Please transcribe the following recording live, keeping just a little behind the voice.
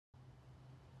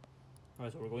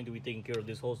Alright, so we're going to be taking care of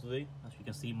this hose today. As you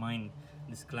can see, mine,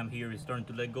 this clamp here is starting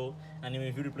to let go, and even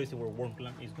if you replace it with a worm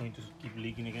clamp, it's going to keep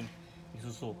leaking again. It's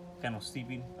also kind of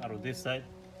seeping out of this side,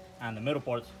 and the metal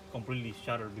part completely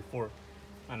shattered before,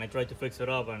 and I tried to fix it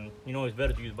up, and you know, it's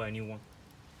better to use buy a new one.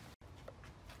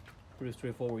 Pretty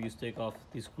straightforward. You just take off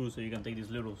this screw so you can take this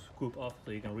little scoop off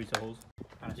so you can reach the hose.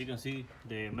 And as you can see,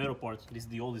 the metal part, this is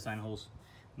the old design hose,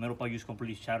 metal part just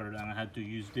completely shattered, and I had to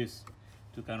use this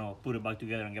to kind of put it back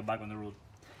together and get back on the road.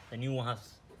 The new one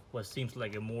has what seems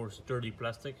like a more sturdy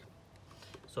plastic,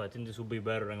 so I think this will be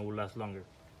better and it will last longer.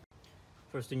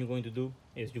 First thing you're going to do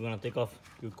is you're going to take off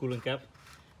your coolant cap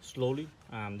slowly.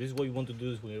 This is what you want to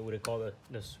do is with a car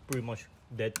that's pretty much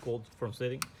dead cold from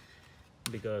sitting,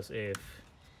 because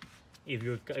if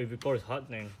your car is hot,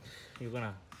 then you're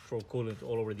gonna throw coolant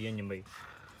all over the engine bay.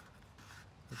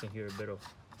 You can hear a bit of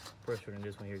pressure in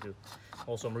this one here too.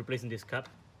 Also, I'm replacing this cap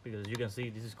because you can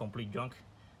see this is complete junk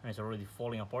and it's already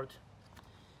falling apart.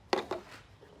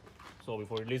 So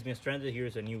before it leaves me stranded,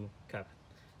 here's a new cap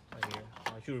right here.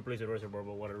 I should replace the reservoir,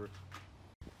 but whatever.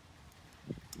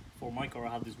 For my car,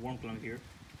 I have this worm clamp here,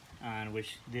 and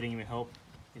which didn't even help.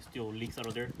 It still leaks out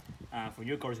of there. For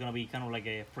your car, it's gonna be kind of like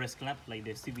a press clamp, like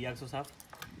the CV axles have,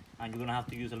 and you're gonna have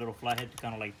to use a little flathead to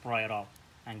kind of like pry it off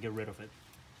and get rid of it.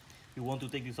 You want to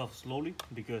take this off slowly,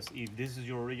 because if this is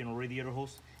your original radiator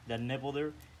hose, that nipple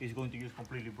there is going to just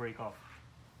completely break off.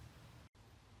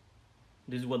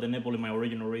 This is what the nipple in my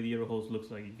original radiator hose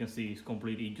looks like. You can see it's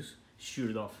completely just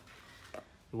sheared off.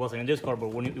 It wasn't in this car, but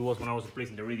it was when I was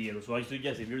replacing the radiator. So I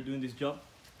suggest, if you're doing this job,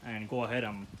 and go ahead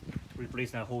and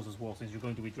replace that hose as well, since you're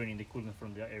going to be draining the coolant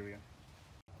from that area.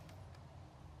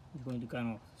 You're going to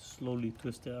kind of slowly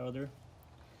twist it out of there,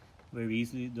 very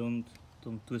easily. Don't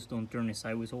turn it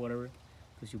sideways or whatever,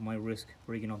 because you might risk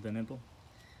breaking off the nipple.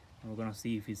 And we're gonna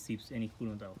see if it seeps any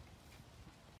coolant out.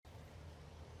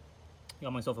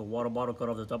 Got myself a water bottle, cut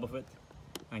off the top of it,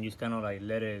 and just kind of like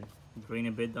let it drain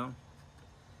a bit down.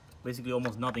 Basically,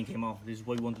 almost nothing came out. This is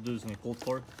what you want to do is in a cold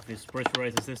car. If it's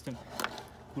pressurized the system,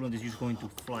 coolant is just going to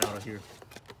fly out of here.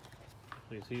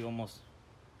 So you see, almost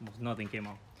nothing came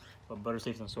out, but better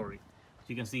safe than sorry. As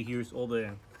you can see, here's all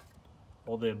the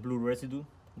blue residue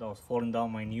that was falling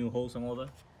down my new hose and all that.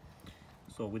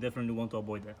 So we definitely want to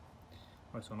avoid that.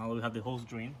 Alright, so now that we have the hose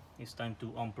drained, it's time to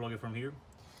unplug it from here.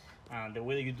 And the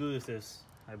way that you do this is,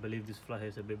 I believe this flathead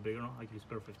is a bit bigger now. Actually, it's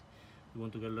perfect. You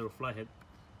want to get a little flathead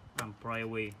and pry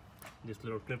away this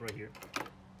little clip right here,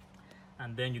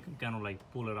 and then you can kind of like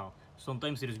pull it out.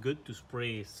 Sometimes it is good to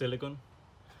spray silicone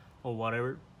or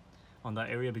whatever on that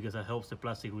area, because that helps the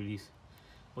plastic release.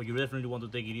 But you definitely want to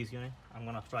take it easy on it. I'm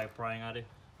gonna try prying at it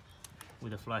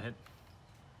with a flathead.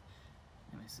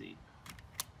 Let me see.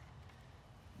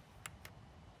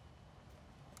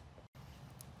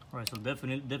 Alright, so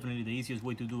definitely the easiest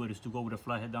way to do it is to go with a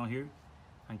flathead down here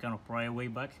and kind of pry away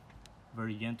back.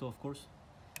 Very gentle, of course.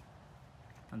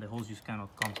 And the hose just kind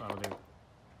of comes out of there.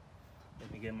 Let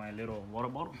me get my little water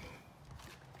bottle.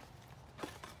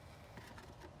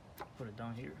 Put it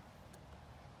down here,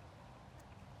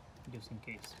 just in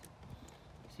case.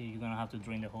 See, you're gonna have to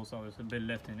drain the hose out. There's a bit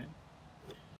left in it.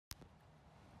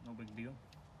 No big deal.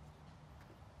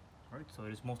 Alright, so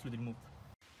it is mostly removed.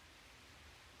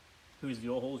 Here's the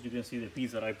old hose. You can see the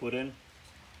piece that I put in.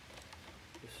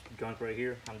 This junk right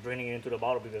here. I'm draining it into the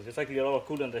bottle because there's actually a lot of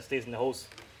coolant that stays in the hose,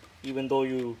 even though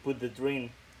you put the drain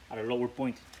at a lower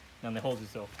point than the hose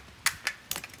itself.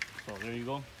 So there you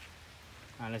go.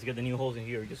 And let's get the new hose in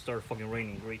here. It just started fucking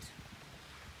raining. Great.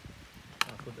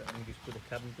 Let me just put the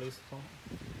cap in place.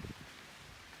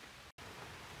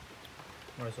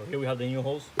 Alright, so here we have the new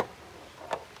hose.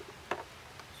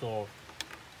 So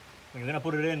when you're gonna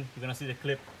put it in, you're gonna see the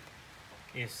clip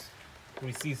is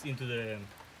recessed into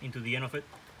the end of it.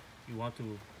 You want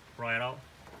to pry it out.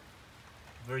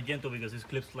 Very gentle, because these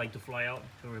clips like to fly out.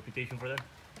 Have a reputation for that.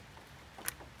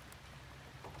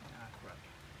 Ah, crap.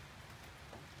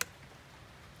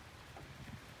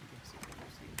 You can see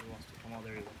it wants to come out.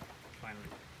 There you go. Finally.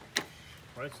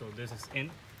 Alright, so this is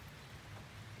in.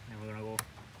 And we're gonna go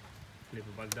flip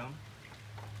it back down.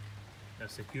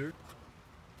 That's secured.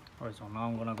 Alright, so now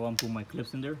I'm gonna go and put my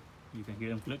clips in there. You can hear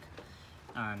them click.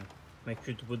 And make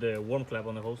sure to put the worm clamp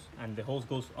on the hose. And the hose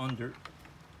goes under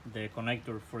the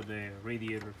connector for the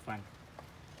radiator fan.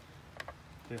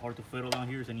 It's hard to fiddle down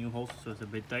here. It's a new hose, so it's a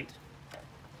bit tight.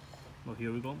 But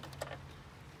here we go.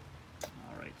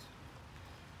 Alright.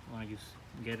 I want to just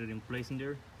get it in place in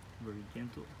there. Very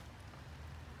gentle.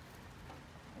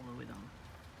 All the way down.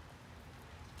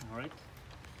 Alright.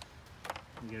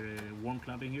 Get a worm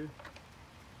clamp in here.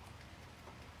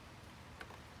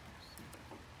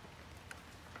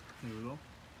 Here we go.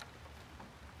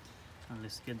 And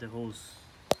let's get the hose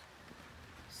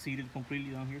seated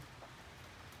completely down here.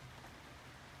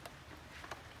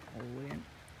 All the way in.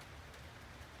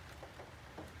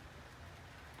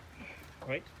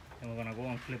 Right, and we're gonna go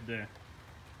and clip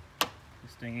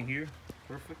this thing in here.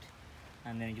 Perfect.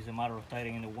 And then it's just a matter of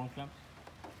tightening the one clamp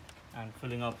and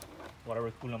filling up whatever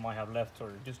coolant might have left,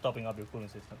 or just topping up your cooling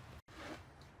system.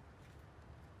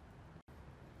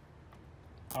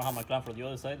 I don't have my clamp for the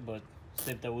other side, but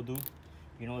same that will do.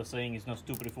 You know the saying, it's not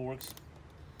stupid if it works.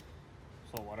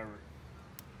 So whatever.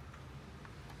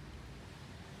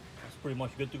 That's pretty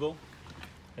much good to go.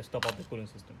 Let's top up the cooling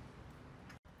system.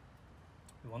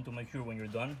 You want to make sure when you're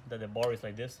done that the bar is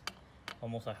like this,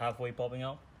 almost like halfway popping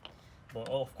out. But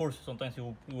of course, sometimes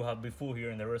you will have be full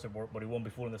here in the reservoir, but it won't be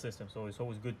full in the system. So it's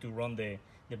always good to run the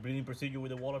breathing procedure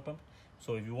with the water pump.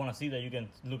 So if you want to see that, you can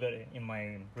look at it in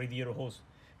my radiator hose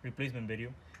replacement video,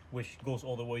 which goes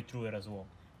all the way through it as well.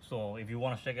 So if you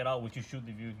want to check it out, which you should,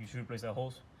 if you should replace that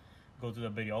hose, go to the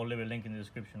video. I'll leave a link in the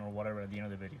description or whatever at the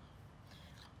end of the video.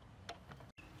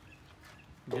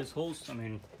 This hose, I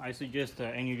mean, I suggest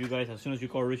any of you guys, as soon as your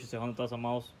car reaches 100,000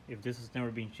 miles, if this has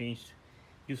never been changed,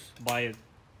 just buy it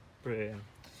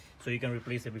so you can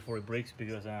replace it before it breaks,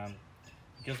 because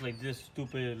just like this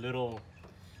stupid little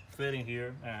fitting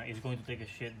here is going to take a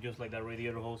shit just like that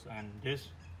radiator hose. And this,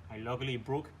 I luckily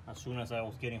broke as soon as I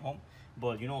was getting home,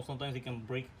 but you know, sometimes it can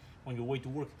break on your way to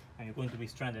work and you're going to be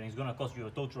stranded, and it's going to cost you a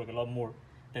tow truck a lot more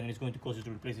than it's going to cost you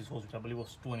to replace this hose, which I believe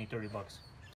was 20-30 bucks.